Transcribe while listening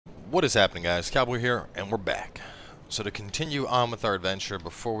What is happening, guys? Cowboy here, and we're back. So to continue on with our adventure,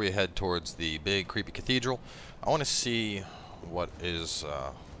 before we head towards the big creepy cathedral, I want to see what is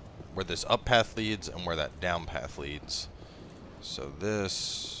where this up path leads and where that down path leads. So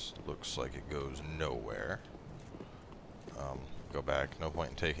this looks like it goes nowhere. Go back. No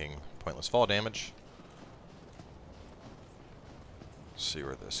point in taking pointless fall damage. Let's see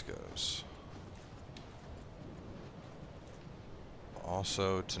where this goes.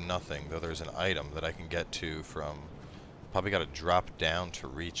 Also to nothing, though there's an item that I can get to from... Probably got to drop down to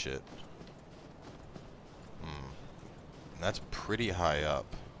reach it. And that's pretty high up.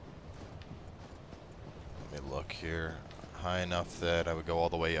 Let me look here. High enough that I would go all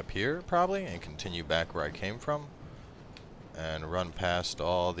the way up here, probably, and continue back where I came from. And run past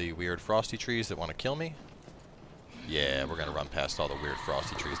all the weird frosty trees that want to kill me. Yeah, we're going to run past all the weird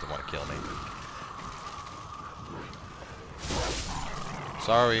frosty trees that want to kill me.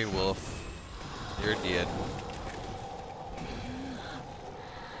 Sorry, Wolf. You're dead.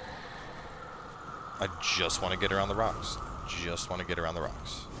 I just want to get around the rocks. Just want to get around the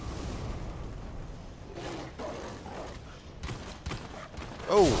rocks.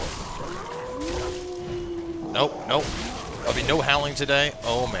 Oh! Nope, nope. There'll be no howling today.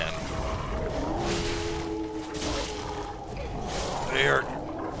 Oh, man. They're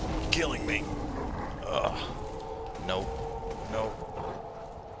killing me. Ugh. Nope. Nope.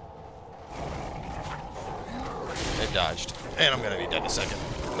 It dodged. And I'm gonna be dead in a second.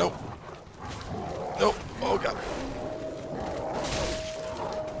 Nope. Nope. Oh god.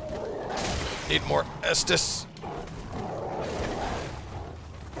 Need more Estus.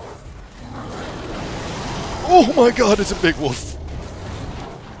 Oh my god, it's a big wolf.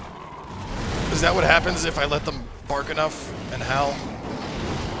 Is that what happens if I let them bark enough and howl?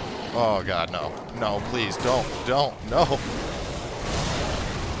 Oh god, no. No, please, don't, no.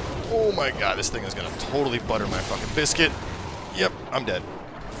 Oh my god, this thing is gonna totally butter my fucking biscuit. Yep, I'm dead.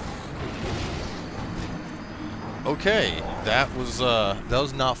 Okay, that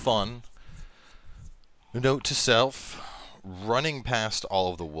was not fun. Note to self, running past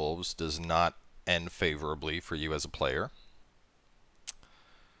all of the wolves does not end favorably for you as a player.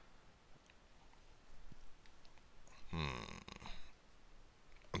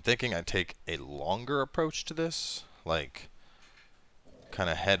 I'm thinking I'd take a longer approach to this, like kind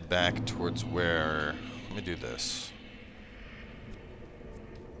of head back towards where... Let me do this.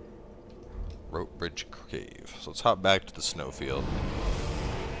 Rope Bridge Cave. So let's hop back to the snowfield.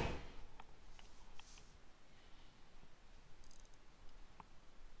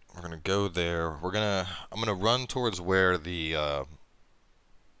 We're gonna go there. I'm gonna run towards where the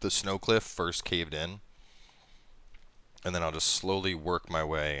snow cliff first caved in, and then I'll just slowly work my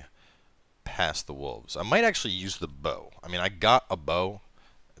way past the wolves. I might actually use the bow. I mean, I got a bow.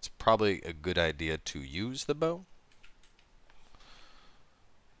 It's probably a good idea to use the bow.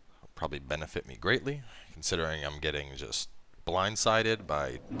 It'll probably benefit me greatly, considering I'm getting just blindsided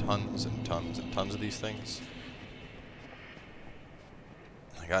by tons and tons and tons of these things.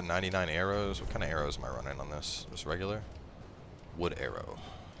 I got 99 arrows. What kind of arrows am I running on this? Just regular? Wood arrow.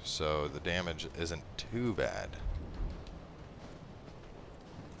 So the damage isn't too bad.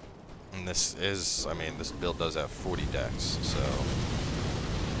 And this is, I mean, this build does have 40 dex, so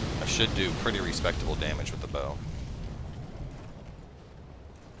I should do pretty respectable damage with the bow.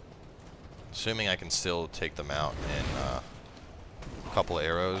 Assuming I can still take them out in a couple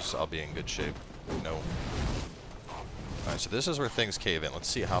arrows, I'll be in good shape. No. Alright, so this is where things cave in. Let's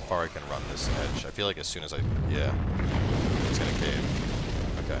see how far I can run this edge. I feel like as soon as yeah, it's gonna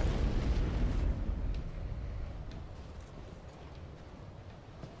cave. Okay.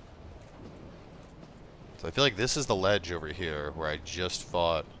 So I feel like this is the ledge over here where I just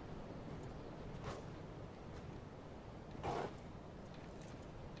fought.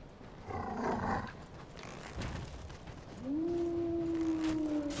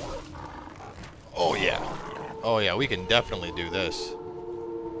 Oh yeah. Oh yeah, we can definitely do this.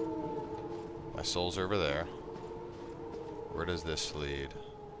 My soul's over there. Where does this lead?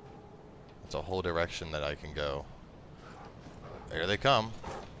 It's a whole direction that I can go. There they come.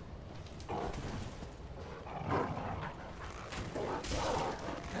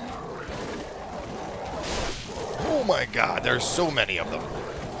 Oh my god, there's so many of them.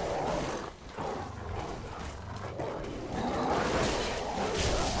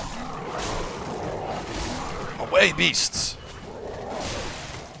 Away, beasts!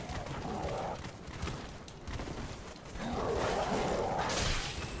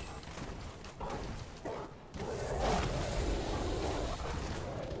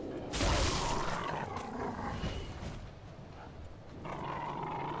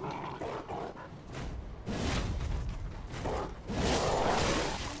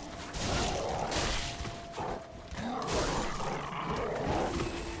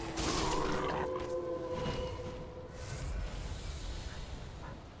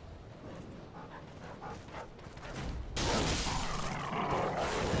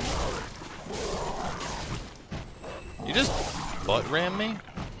 butt ram me?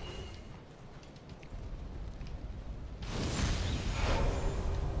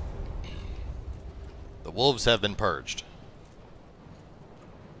 The wolves have been purged.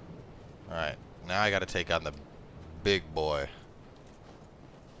 Alright, now I gotta take on the big boy.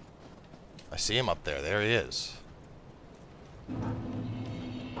 I see him up there. There he is.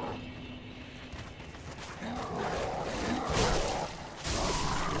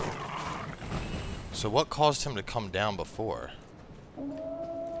 So what caused him to come down before?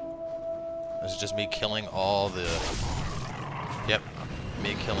 Is it just me killing all the... Yep.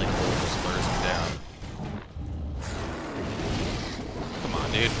 Me killing wolves spurs him down. Come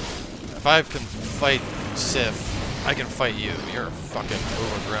on, dude. If I can fight Sif, I can fight you. You're a fucking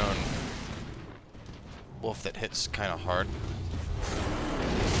overgrown wolf that hits kind of hard.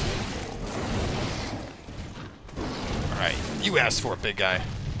 Alright, you asked for it, big guy.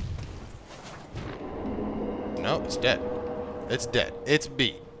 No, it's dead. It's dead. It's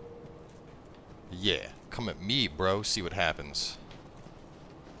beat. Yeah, come at me, bro. See what happens.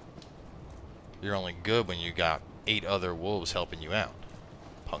 You're only good when you got 8 other wolves helping you out.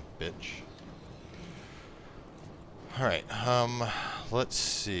 Punk bitch. Alright, let's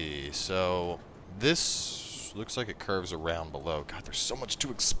see. So, this looks like it curves around below. God, there's so much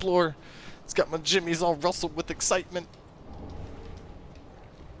to explore. It's got my jimmies all rustled with excitement.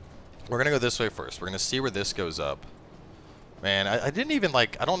 We're gonna go this way first. We're gonna see where this goes up. Man, I didn't even,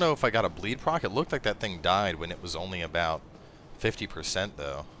 like, I don't know if I got a bleed proc. It looked like that thing died when it was only about 50%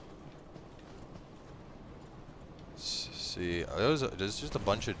 though. Let's see, there's just a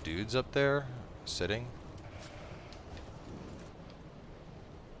bunch of dudes up there sitting.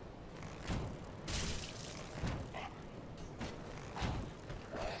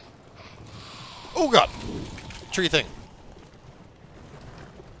 Oh god! Tree thing.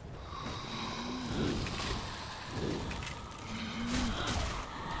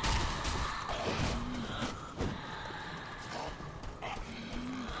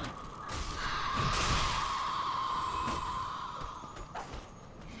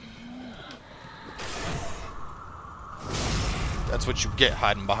 That's what you get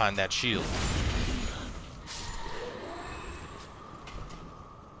hiding behind that shield.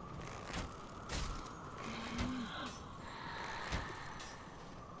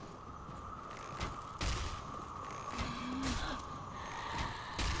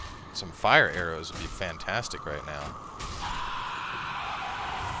 Some fire arrows would be fantastic right now.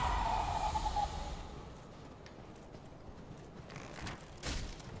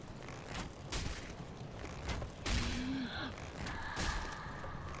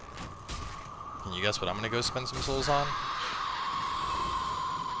 Can you guess what I'm gonna go spend some souls on?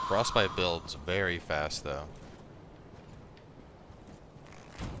 Frostbite builds very fast though.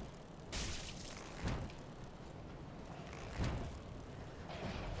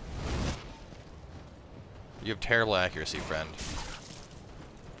 You have terrible accuracy, friend.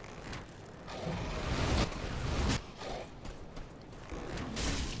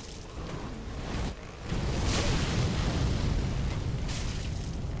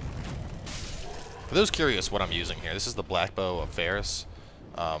 For those curious what I'm using here, this is the Black Bow of Ferris.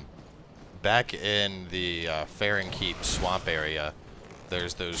 Back in the Fair and Keep swamp area,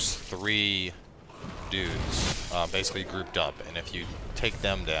 there's those 3 dudes basically grouped up, and if you take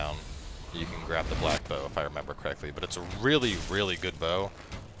them down, you can grab the Black Bow, if I remember correctly. But it's a really, really good bow.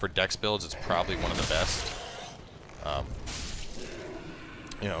 For dex builds, it's probably one of the best.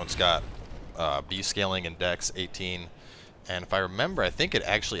 You know, it's got B scaling and dex 18. And if I remember, I think it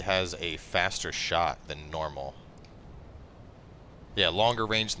actually has a faster shot than normal. Yeah, longer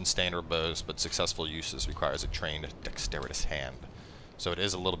range than standard bows, but successful uses requires a trained, dexterous hand. So it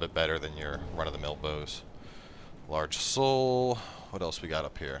is a little bit better than your run-of-the-mill bows. Large soul. What else we got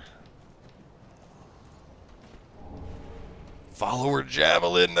up here? Follower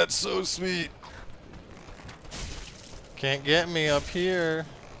javelin, that's so sweet. Can't get me up here.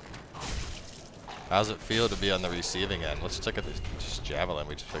 How's it feel to be on the receiving end? Let's look at this javelin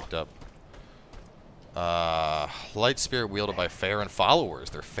we just picked up. Light spear wielded by Farron followers.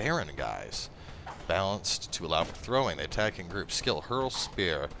 They're Farron guys. Balanced to allow for throwing. They attack in group. Skill, hurl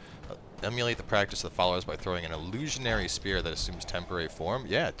spear. Emulate the practice of the followers by throwing an illusionary spear that assumes temporary form.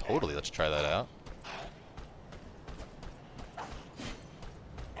 Yeah, totally. Let's try that out.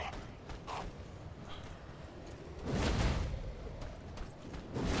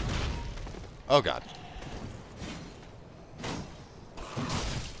 Oh god.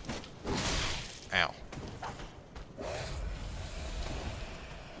 Ow.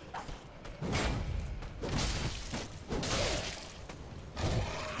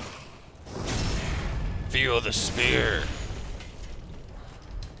 Feel the spear.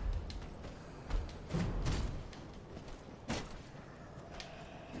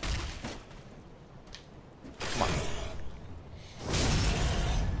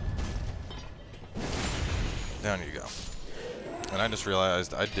 Down you go. And I just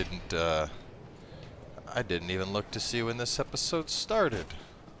realized I didn't even look to see when this episode started.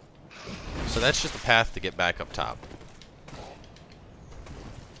 So that's just the path to get back up top.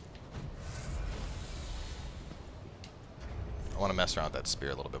 I want to mess around with that spear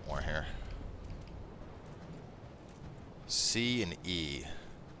a little bit more here. C and E.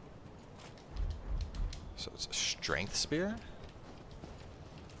 So it's a strength spear?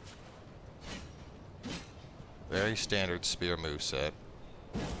 Very standard spear moveset.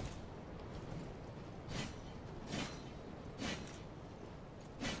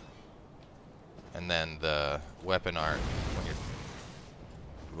 And then the weapon art, when you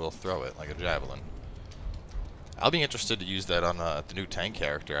will throw it like a javelin. I'll be interested to use that on the new tank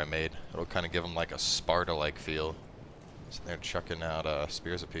character I made. It'll kind of give him like a Sparta-like feel. Sitting there chucking out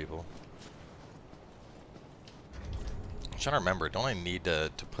spears at people. I'm trying to remember, don't I need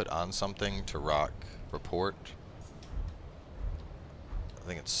to put on something to rock report? I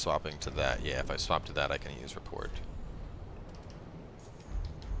think it's swapping to that. Yeah, if I swap to that, I can use report.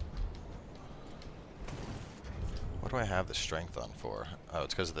 What do I have the strength on for? Oh,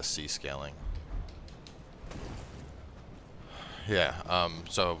 it's because of the C scaling. Yeah,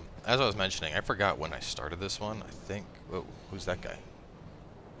 so, as I was mentioning, I forgot when I started this one. I think... Whoa, who's that guy?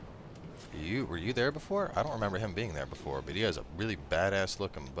 Were you there before? I don't remember him being there before, but he has a really badass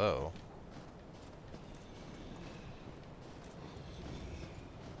looking bow.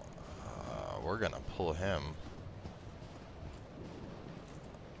 We're gonna pull him.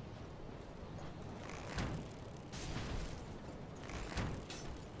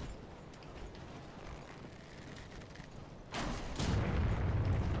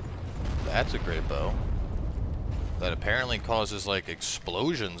 That's a great bow. That apparently causes like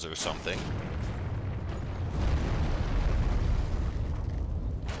explosions or something.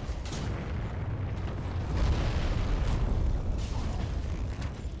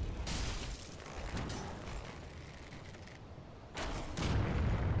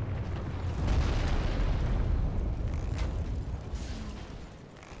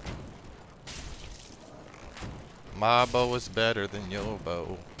 My bow is better than your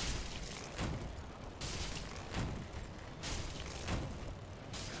bow.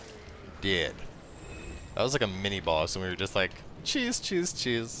 Did. That was like a mini boss, and we were just like, cheese, cheese,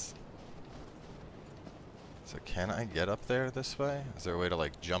 cheese. So can I get up there this way? Is there a way to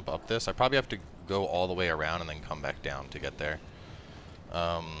like jump up this? I probably have to go all the way around and then come back down to get there.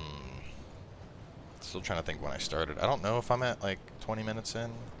 Still trying to think when I started. I don't know if I'm at like 20 minutes in.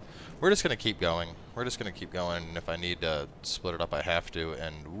 We're just gonna keep going. We're just gonna keep going, and if I need to split it up, I have to.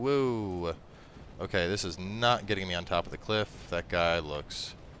 And whoa. Okay, this is not getting me on top of the cliff. That guy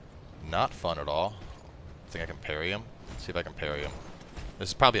looks not fun at all. I think I can parry him. Let's see if I can parry him. This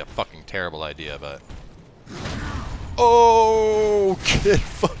is probably a fucking terrible idea, but... Oh! Get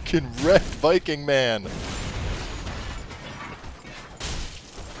fucking wrecked, Viking man!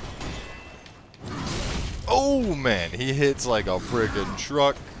 Oh, man! He hits like a friggin'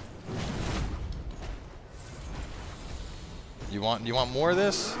 truck. You want more of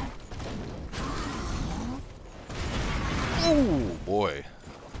this? Oh, boy.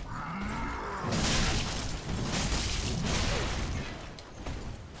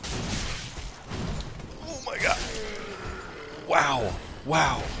 Wow.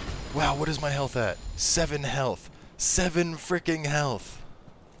 Wow. Wow, what is my health at? 7 health. 7 freaking health.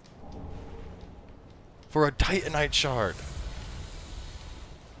 For a Titanite shard.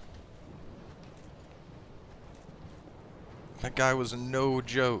 That guy was no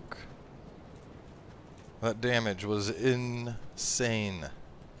joke. That damage was insane.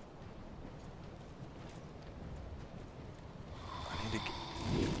 I need to get...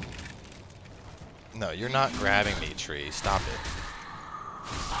 No, you're not grabbing me, tree. Stop it.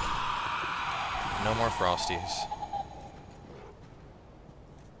 No more frosties.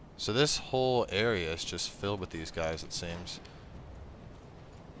 So this whole area is just filled with these guys, it seems.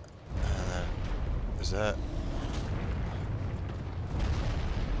 And then, is that...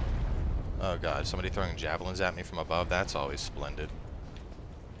 Oh god, somebody throwing javelins at me from above? That's always splendid.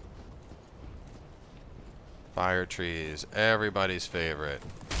 Fire trees, everybody's favorite.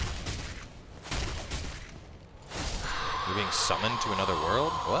 You're being summoned to another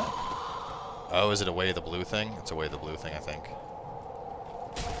world? What? Oh, is it Away the Blue thing? It's Away the Blue thing, I think.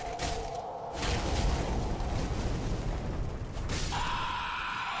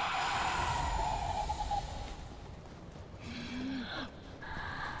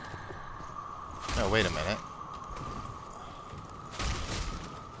 Oh, wait a minute.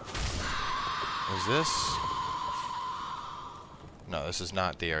 Is this? No, this is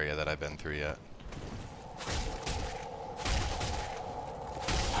not the area that I've been through yet.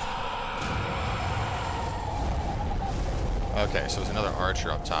 Okay, so there's another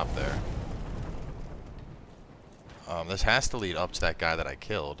archer up top there. This has to lead up to that guy that I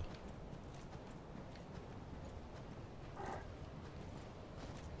killed.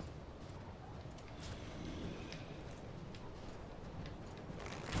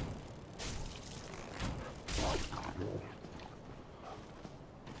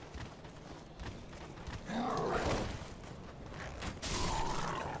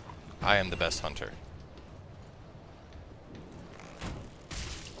 I am the best hunter.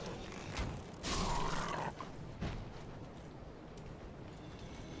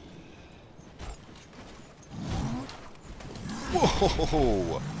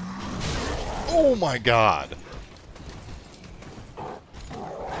 Whoa! Oh my god!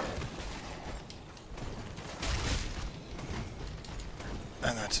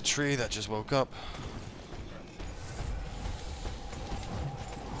 And that's a tree that just woke up.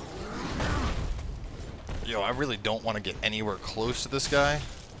 Yo, I really don't want to get anywhere close to this guy.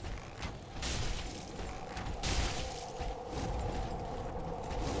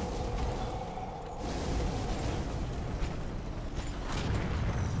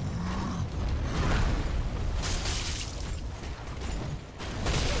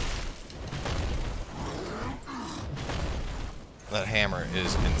 That hammer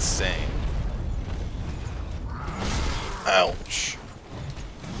is insane. Ouch.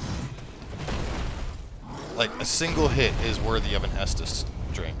 Like, a single hit is worthy of an Estus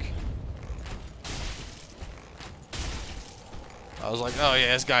drink. I was like, oh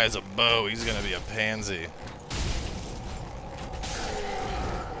yeah, this guy has a bow. He's gonna be a pansy.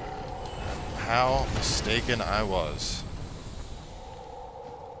 How mistaken I was.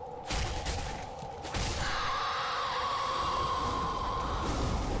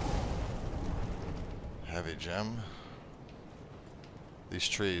 Heavy gem. These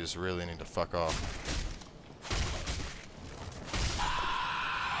trees really need to fuck off.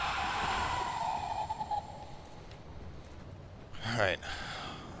 Alright.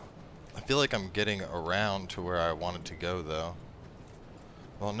 I feel like I'm getting around to where I wanted to go, though.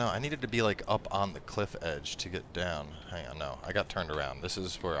 Well, no, I needed to be, like, up on the cliff edge to get down. Hang on, no. I got turned around. This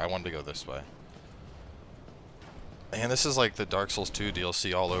is where I wanted to go this way. And this is like the Dark Souls 2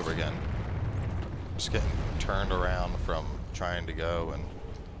 DLC all over again. Just getting turned around from trying to go, and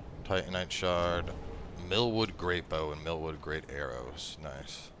Titanite Shard, Millwood Great Bow, and Millwood Great Arrows.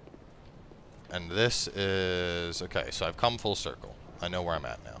 Nice. And this is... okay, so I've come full circle. I know where I'm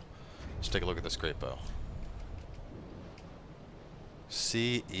at now. Let's take a look at this Great Bow.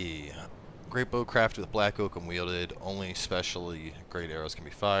 CE. Great Bow crafted with black oak and wielded. Only specially great arrows can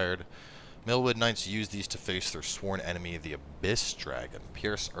be fired. Millwood Knights use these to face their sworn enemy, the Abyss Dragon.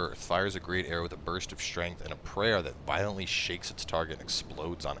 Pierce Earth. Fires a great arrow with a burst of strength and a prayer that violently shakes its target and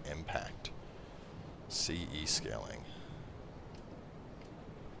explodes on impact. CE scaling.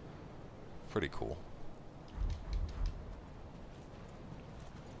 Pretty cool.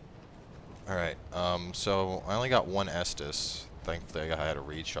 Alright, so I only got one Estus. Thankfully I had a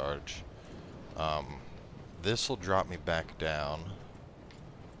recharge. This will drop me back down.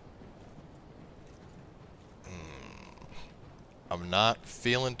 I'm not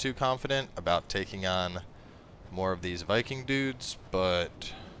feeling too confident about taking on more of these Viking dudes,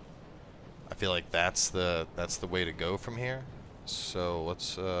 but I feel like that's the way to go from here. So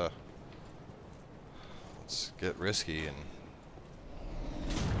let's get risky and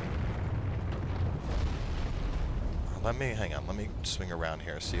let me swing around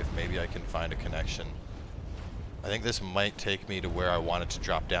here, see if maybe I can find a connection. I think this might take me to where I wanted to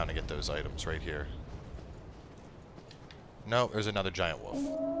drop down to get those items right here. No, there's another giant wolf.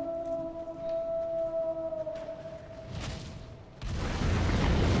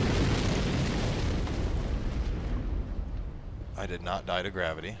 I did not die to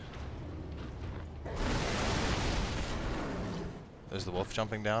gravity. Is the wolf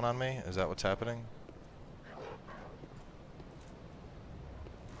jumping down on me? Is that what's happening?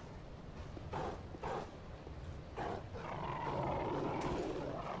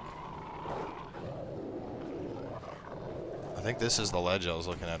 I think this is the ledge I was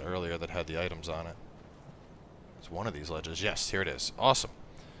looking at earlier that had the items on it. It's one of these ledges. Yes, here it is. Awesome.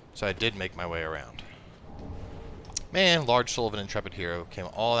 So I did make my way around. Man, large soul of an intrepid hero came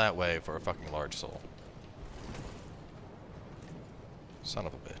all that way for a fucking large soul. Son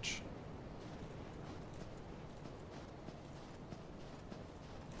of a bitch.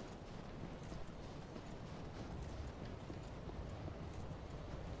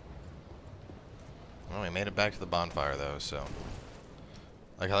 Well, we made it back to the bonfire, though, so...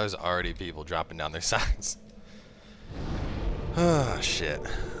 like how there's already people dropping down their sides. Ah, shit.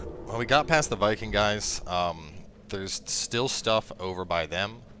 Well, we got past the Viking guys. there's still stuff over by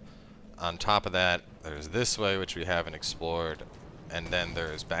them. On top of that, there's this way, which we haven't explored, and then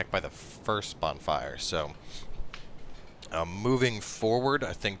there's back by the first bonfire. So, moving forward,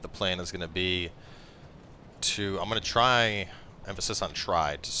 I think the plan is going to be to, I'm going to try, emphasis on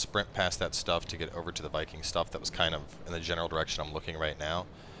try, to sprint past that stuff to get over to the Viking stuff that was kind of in the general direction I'm looking right now.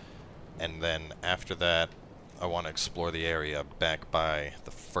 And then after that, I want to explore the area back by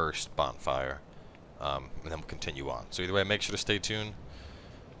the first bonfire, and then we'll continue on. So either way, make sure to stay tuned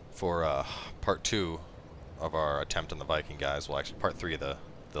for part 2 of our attempt on the Viking guys. Well, actually, part 3 of the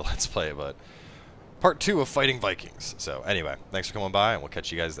Let's Play, but part 2 of fighting Vikings. So anyway, thanks for coming by, and we'll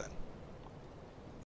catch you guys then.